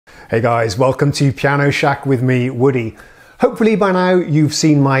Hey guys, welcome to Piano Shack with me, Woody. Hopefully by now you've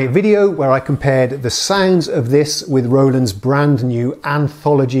seen my video where I compared the sounds of this with Roland's brand new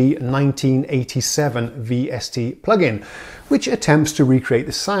Anthology 1987 VST plugin, which attempts to recreate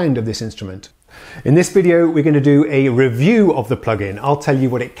the sound of this instrument. In this video, we're going to do a review of the plugin. I'll tell you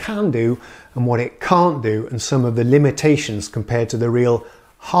what it can do and what it can't do and some of the limitations compared to the real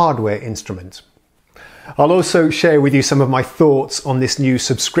hardware instrument. I'll also share with you some of my thoughts on this new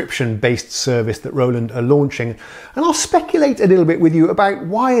subscription-based service that Roland are launching, and I'll speculate a little bit with you about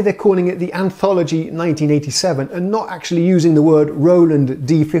why they're calling it the Anthology 1987 and not actually using the word Roland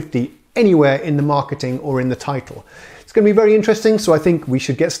D50 anywhere in the marketing or in the title. It's going to be very interesting, so I think we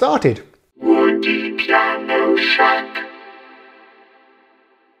should get started. Woody Piano Shack.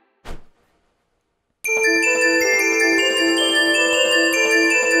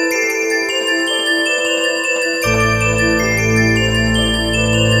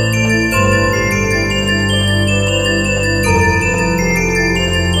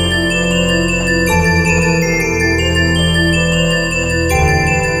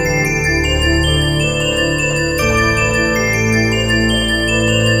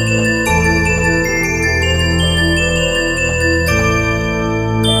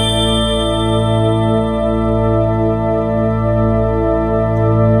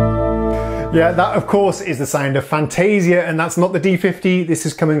 Yeah, that of course is the sound of Fantasia, and that's not the D50. This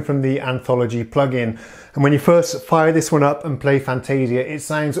is coming from the Anthology plugin. And when you first fire this one up and play Fantasia, it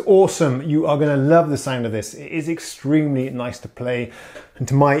sounds awesome. You are going to love the sound of this. It is extremely nice to play, and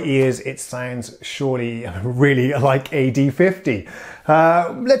to my ears it sounds surely really like a D50.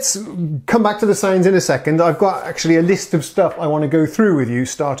 Let's come back to the sounds in a second. I've got actually a list of stuff I want to go through with you,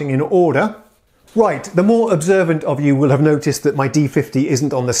 starting in order. Right, the more observant of you will have noticed that my D50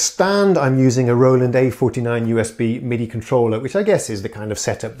 isn't on the stand. I'm using a Roland A49 USB MIDI controller, which I guess is the kind of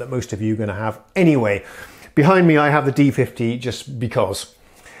setup that most of you are going to have anyway. Behind me I have the D50 just because.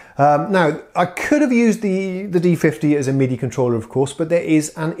 Now, I could have used the D50 as a MIDI controller, of course, but there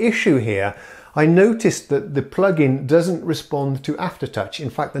is an issue here. I noticed that the plugin doesn't respond to aftertouch. In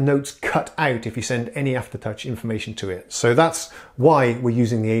fact, the notes cut out if you send any aftertouch information to it. So that's why we're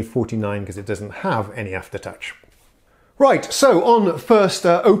using the A49, because it doesn't have any aftertouch. Right, so on first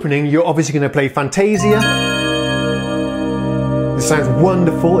opening, you're obviously going to play Fantasia. This sounds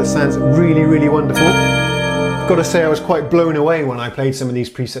wonderful. It sounds really, really wonderful. I've got to say I was quite blown away when I played some of these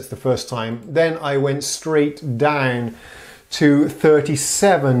presets the first time. Then I went straight down to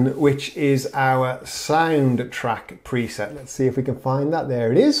 37, which is our soundtrack preset. Let's see if we can find that.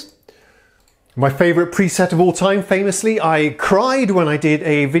 There it is. My favorite preset of all time, famously. I cried when I did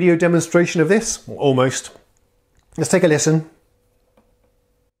a video demonstration of this, almost. Let's take a listen.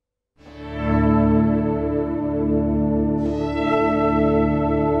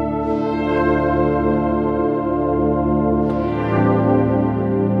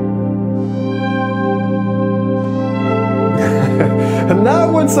 And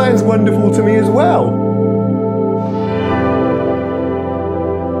that one sounds wonderful to me as well.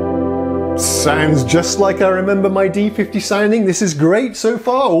 Sounds just like I remember my D50 sounding. This is great so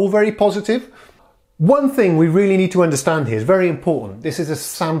far, all very positive. One thing we really need to understand here is very important. This is a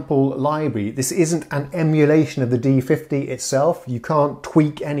sample library. This isn't an emulation of the D50 itself. You can't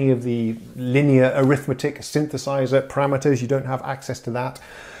tweak any of the linear arithmetic synthesizer parameters. You don't have access to that.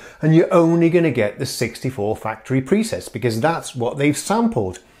 And you're only going to get the 64 factory presets because that's what they've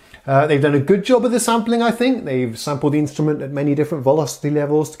sampled. They've done a good job of the sampling, I think. They've sampled the instrument at many different velocity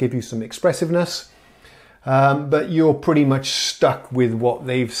levels to give you some expressiveness. But you're pretty much stuck with what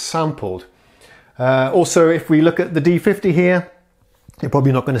they've sampled. Also, if we look at the D50 here, you're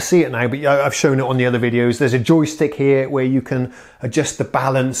probably not going to see it now, but I've shown it on the other videos. There's a joystick here where you can adjust the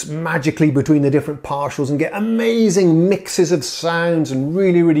balance magically between the different partials and get amazing mixes of sounds and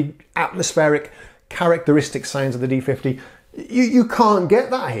really, really atmospheric, characteristic sounds of the D50. You can't get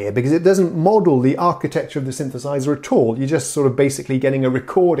that here because it doesn't model the architecture of the synthesizer at all. You're just sort of basically getting a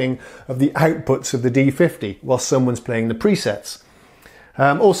recording of the outputs of the D50 while someone's playing the presets.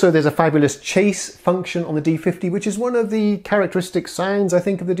 Also, there's a fabulous chase function on the D50, which is one of the characteristic sounds, I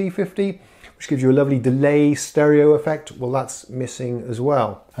think, of the D50, which gives you a lovely delay stereo effect. Well, that's missing as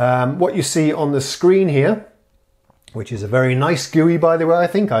well. What you see on the screen here, which is a very nice GUI, by the way, I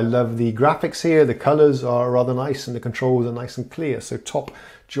think. I love the graphics here. The colors are rather nice and the controls are nice and clear. So top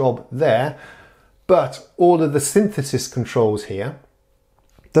job there. But all of the synthesis controls here,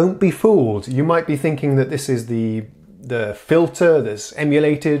 don't be fooled. You might be thinking that this is the filter that's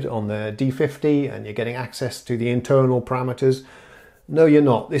emulated on the D50 and you're getting access to the internal parameters. No, you're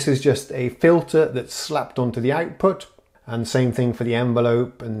not. This is just a filter that's slapped onto the output And same thing for the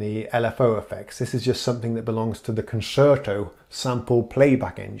envelope and the LFO effects. This is just something that belongs to the Concerto sample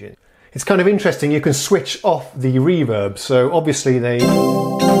playback engine. It's kind of interesting, you can switch off the reverb. So obviously they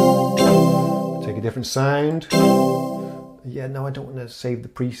take a different sound. Yeah, no, I don't want to save the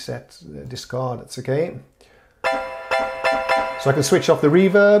preset, discard, that's okay. So I can switch off the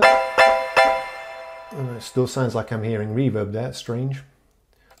reverb. And it still sounds like I'm hearing reverb there, it's strange.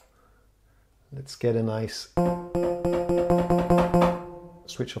 Let's get a nice...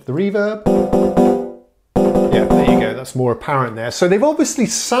 Switch off the reverb. Yeah, there you go, that's more apparent there. So they've obviously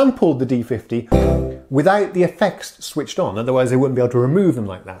sampled the D50 without the effects switched on, otherwise they wouldn't be able to remove them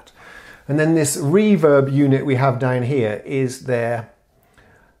like that. And then this reverb unit we have down here is their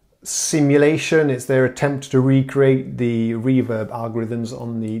simulation, it's their attempt to recreate the reverb algorithms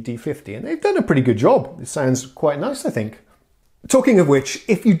on the D50, and they've done a pretty good job. It sounds quite nice, I think. Talking of which,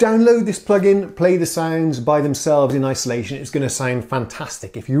 if you download this plugin, play the sounds by themselves in isolation, it's going to sound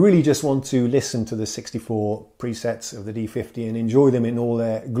fantastic. If you really just want to listen to the 64 presets of the D50 and enjoy them in all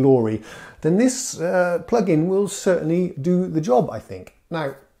their glory, then this plugin will certainly do the job, I think.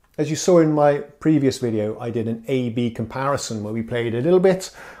 Now, as you saw in my previous video, I did an A-B comparison where we played a little bit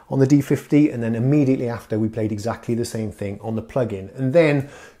on the D50 and then immediately after we played exactly the same thing on the plugin. And then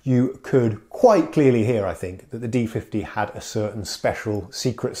you could quite clearly hear, I think, that the D50 had a certain special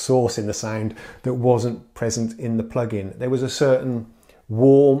secret sauce in the sound that wasn't present in the plugin. There was a certain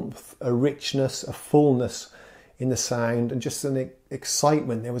warmth, a richness, a fullness in the sound and just an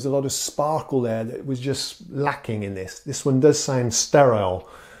excitement. There was a lot of sparkle there that was just lacking in this. This one does sound sterile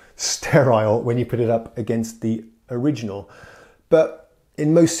when you put it up against the original. But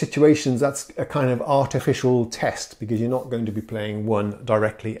in most situations, that's a kind of artificial test because you're not going to be playing one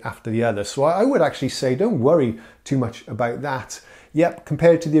directly after the other. So I would actually say don't worry too much about that. Yep,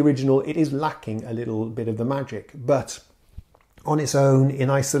 compared to the original, it is lacking a little bit of the magic, but on its own,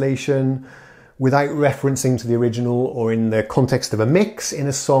 in isolation, without referencing to the original or in the context of a mix in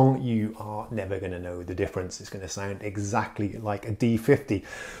a song, you are never going to know the difference. It's going to sound exactly like a D50.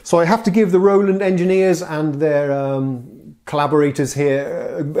 So I have to give the Roland engineers and their collaborators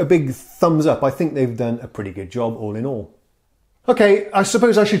here a big thumbs up. I think they've done a pretty good job all in all. Okay, I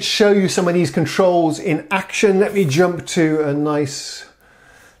suppose I should show you some of these controls in action. Let me jump to a nice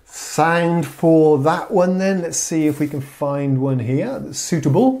sound for that one then. Let's see if we can find one here that's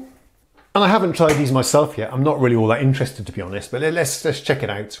suitable. And I haven't tried these myself yet. I'm not really all that interested, to be honest, but let's check it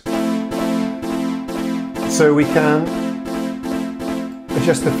out. So we can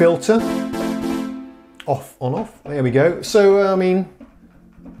adjust the filter, off, on, off. There we go. So, I mean,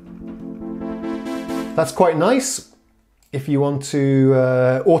 that's quite nice. If you want to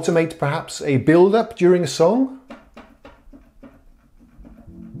automate perhaps a build-up during a song.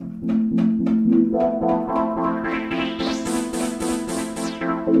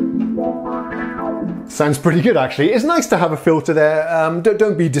 Sounds pretty good actually. It's nice to have a filter there.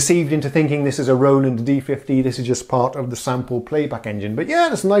 Don't be deceived into thinking this is a Roland D50. This is just part of the sample playback engine. But yeah,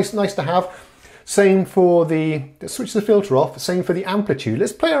 that's nice to have. Same for the, let's switch the filter off. Same for the amplitude.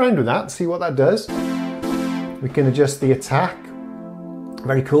 Let's play around with that, see what that does. We can adjust the attack.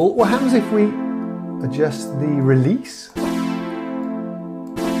 Very cool. What happens if we adjust the release?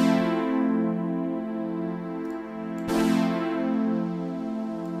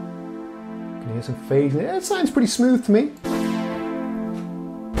 Some fade. It sounds pretty smooth to me.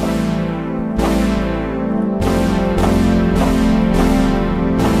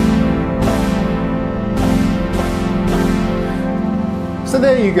 So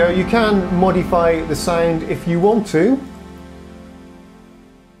there you go, you can modify the sound if you want to.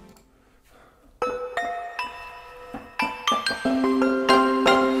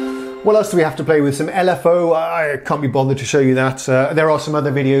 What else do we have to play with? Some LFO, I can't be bothered to show you that. There are some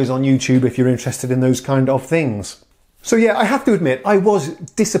other videos on YouTube if you're interested in those kind of things. So yeah, I have to admit, I was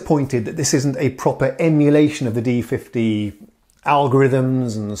disappointed that this isn't a proper emulation of the D50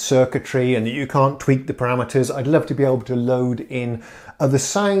 algorithms and circuitry and that you can't tweak the parameters. I'd love to be able to load in other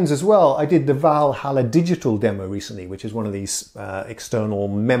sounds as well. I did the Valhalla digital demo recently, which is one of these external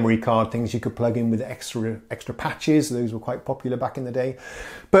memory card things you could plug in with extra patches. Those were quite popular back in the day.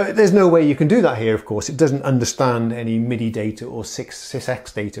 But there's no way you can do that here, of course. It doesn't understand any MIDI data or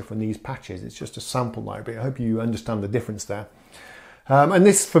sysx data from these patches. It's just a sample library. I hope you understand the difference there. And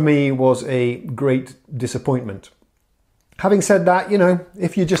this, for me, was a great disappointment. Having said that, you know,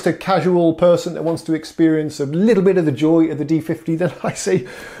 if you're just a casual person that wants to experience a little bit of the joy of the D50, then I say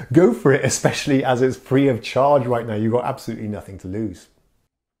go for it, especially as it's free of charge right now. You've got absolutely nothing to lose.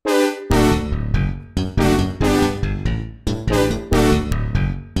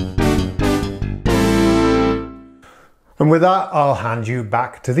 with that, I'll hand you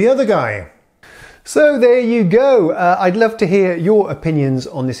back to the other guy. So there you go. I'd love to hear your opinions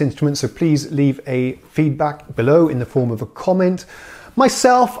on this instrument, so please leave a feedback below in the form of a comment.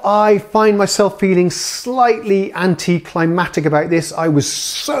 Myself, I find myself feeling slightly anticlimactic about this. I was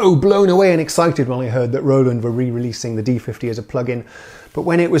so blown away and excited when I heard that Roland were re-releasing the D50 as a plugin. But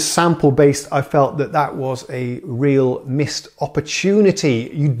when it was sample-based, I felt that that was a real missed opportunity.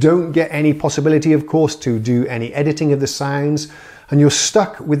 You don't get any possibility, of course, to do any editing of the sounds, and you're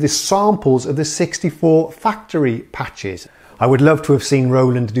stuck with the samples of the 64 factory patches. I would love to have seen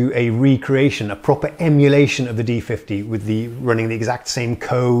Roland do a recreation, a proper emulation of the D50 with running the exact same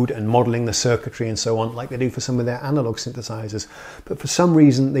code and modeling the circuitry and so on, like they do for some of their analog synthesizers. But for some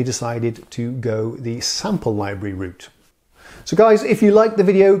reason, they decided to go the sample library route. So guys, if you liked the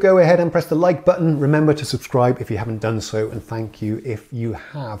video, go ahead and press the like button. Remember to subscribe if you haven't done so, and thank you if you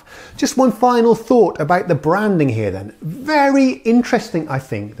have. Just one final thought about the branding here then. Very interesting, I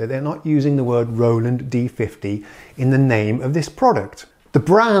think, that they're not using the word Roland D50 in the name of this product. The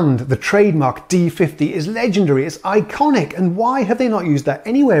brand, the trademark D50 is legendary, it's iconic, and why have they not used that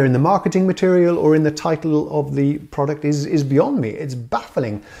anywhere in the marketing material or in the title of the product is beyond me. It's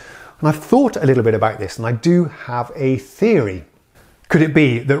baffling. And I've thought a little bit about this, and I do have a theory. Could it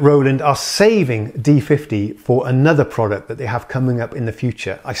be that Roland are saving D50 for another product that they have coming up in the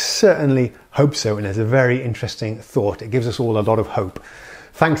future? I certainly hope so, and it's a very interesting thought. It gives us all a lot of hope.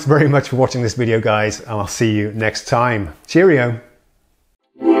 Thanks very much for watching this video, guys, and I'll see you next time. Cheerio!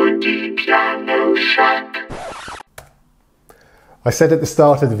 Woody Piano Shack. I said at the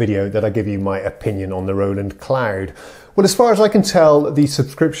start of the video that I give you my opinion on the Roland Cloud. Well, as far as I can tell, the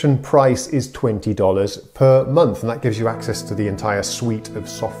subscription price is $20 per month, and that gives you access to the entire suite of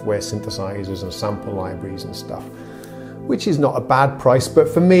software synthesizers and sample libraries and stuff, which is not a bad price, but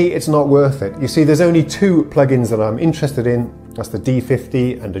for me, it's not worth it. You see, there's only two plugins that I'm interested in. That's the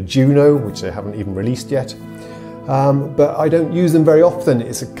D50 and a Juno, which they haven't even released yet. But I don't use them very often.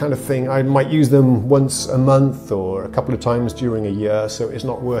 It's a kind of thing, I might use them once a month or a couple of times during a year, so it's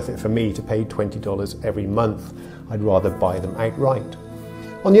not worth it for me to pay $20 every month. I'd rather buy them outright.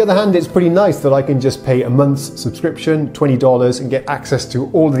 On the other hand, it's pretty nice that I can just pay a month's subscription, $20, and get access to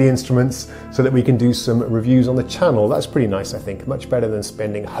all of the instruments so that we can do some reviews on the channel. That's pretty nice, I think. Much better than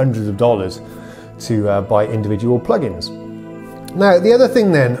spending hundreds of dollars to buy individual plugins. Now, the other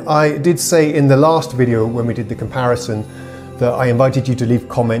thing then, I did say in the last video when we did the comparison that I invited you to leave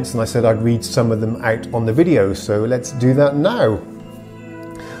comments, and I said I'd read some of them out on the video, so let's do that now.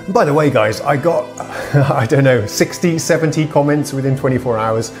 By the way, guys, I got, I don't know, 60, 70 comments within 24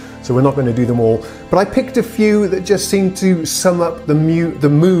 hours, so we're not going to do them all. But I picked a few that just seem to sum up the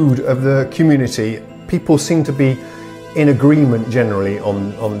mood of the community. People seem to be in agreement generally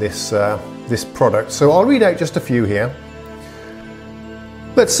on this, this product. So I'll read out just a few here.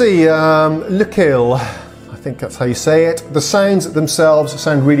 Let's see, Lukil, I think that's how you say it. The sounds themselves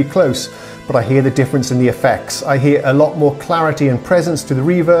sound really close, but I hear the difference in the effects. I hear a lot more clarity and presence to the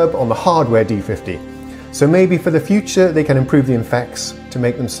reverb on the hardware D50. So maybe for the future they can improve the effects to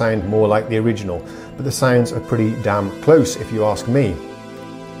make them sound more like the original, but the sounds are pretty damn close if you ask me.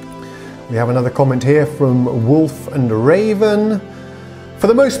 We have another comment here from Wolf and Raven. For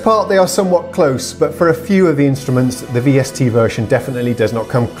the most part they are somewhat close, but for a few of the instruments the VST version definitely does not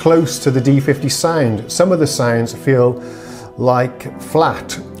come close to the D50 sound. Some of the sounds feel like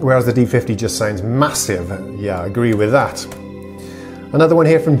flat, whereas the D50 just sounds massive. Yeah, I agree with that. Another one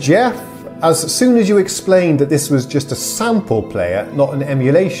here from Jeff. As soon as you explained that this was just a sample player, not an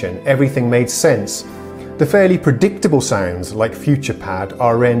emulation, everything made sense. The fairly predictable sounds, like Future Pad,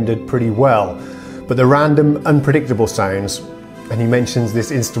 are rendered pretty well, but the random, unpredictable sounds, and he mentions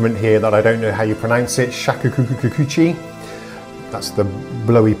this instrument here that I don't know how you pronounce it, shakukukukuchi, that's the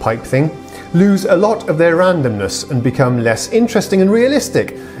blowy pipe thing, lose a lot of their randomness and become less interesting and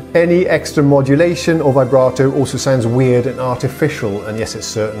realistic. Any extra modulation or vibrato also sounds weird and artificial, and yes, it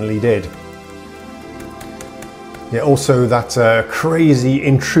certainly did. Yeah, also that crazy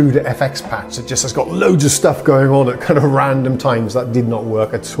Intruder FX patch that just has got loads of stuff going on at kind of random times, that did not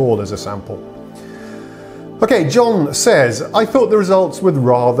work at all as a sample. Okay, John says, I thought the results were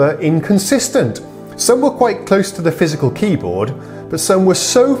rather inconsistent. Some were quite close to the physical keyboard, but some were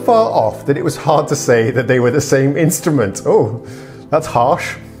so far off that it was hard to say that they were the same instrument. Oh, that's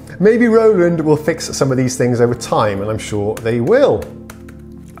harsh. Maybe Roland will fix some of these things over time, and I'm sure they will.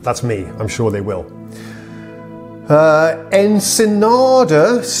 That's me, I'm sure they will.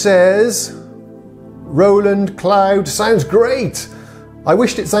 Ensenada says, Roland Cloud sounds great. I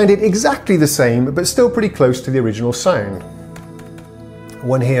wished it sounded exactly the same, but still pretty close to the original sound.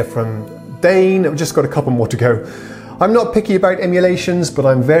 One here from Dane, I've just got a couple more to go. I'm not picky about emulations, but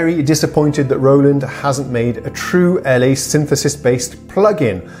I'm very disappointed that Roland hasn't made a true LA synthesis-based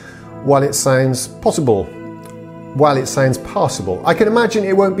plugin. While it sounds passable, I can imagine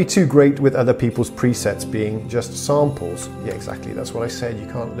it won't be too great with other people's presets being just samples. Yeah, exactly, that's what I said. You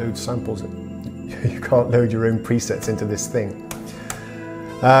can't load samples. You can't load your own presets into this thing.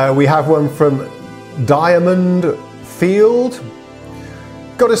 We have one from Diamond Field.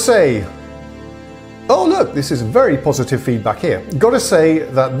 Gotta say, oh look, this is very positive feedback here. Gotta say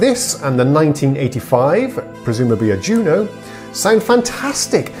that this and the 1985, presumably a Juno, sound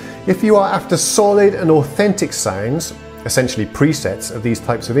fantastic. If you are after solid and authentic sounds, essentially presets of these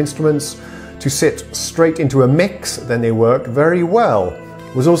types of instruments, to sit straight into a mix, then they work very well.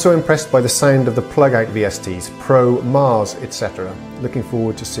 Was also impressed by the sound of the plug-out VSTs, Pro, Mars, etc. Looking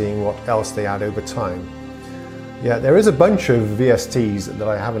forward to seeing what else they add over time. Yeah, there is a bunch of VSTs that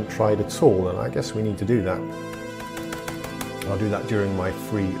I haven't tried at all, and I guess we need to do that. I'll do that during my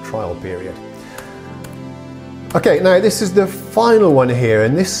free trial period. Okay, now this is the final one here,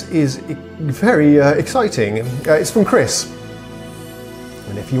 and this is very exciting. It's from Chris.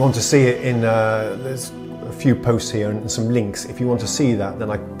 And if you want to see it in, there's a few posts here and some links. If you want to see that, then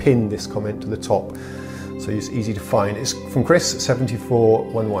I pin this comment to the top, so it's easy to find. It's from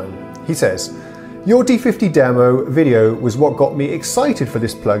Chris7411. He says, "Your D50 demo video was what got me excited for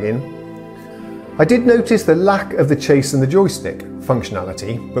this plugin. I did notice the lack of the chase and the joystick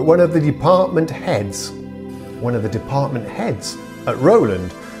functionality, but one of the department heads at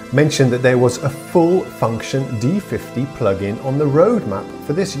Roland mentioned that there was a full function D50 plugin on the roadmap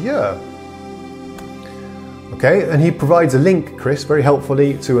for this year." Okay, and he provides a link, Chris, very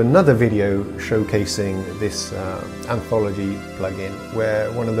helpfully, to another video showcasing this Anthology plugin where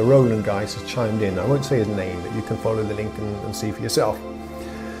one of the Roland guys has chimed in. I won't say his name, but you can follow the link and see for yourself.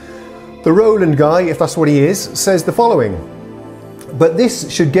 The Roland guy, if that's what he is, says the following: "But this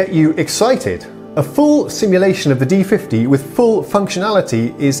should get you excited. A full simulation of the D50 with full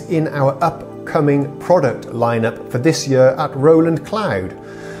functionality is in our upcoming product lineup for this year at Roland Cloud.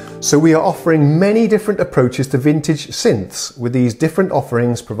 So we are offering many different approaches to vintage synths, with these different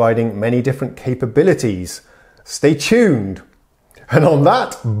offerings providing many different capabilities. Stay tuned." And on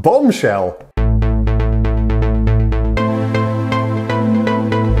that bombshell,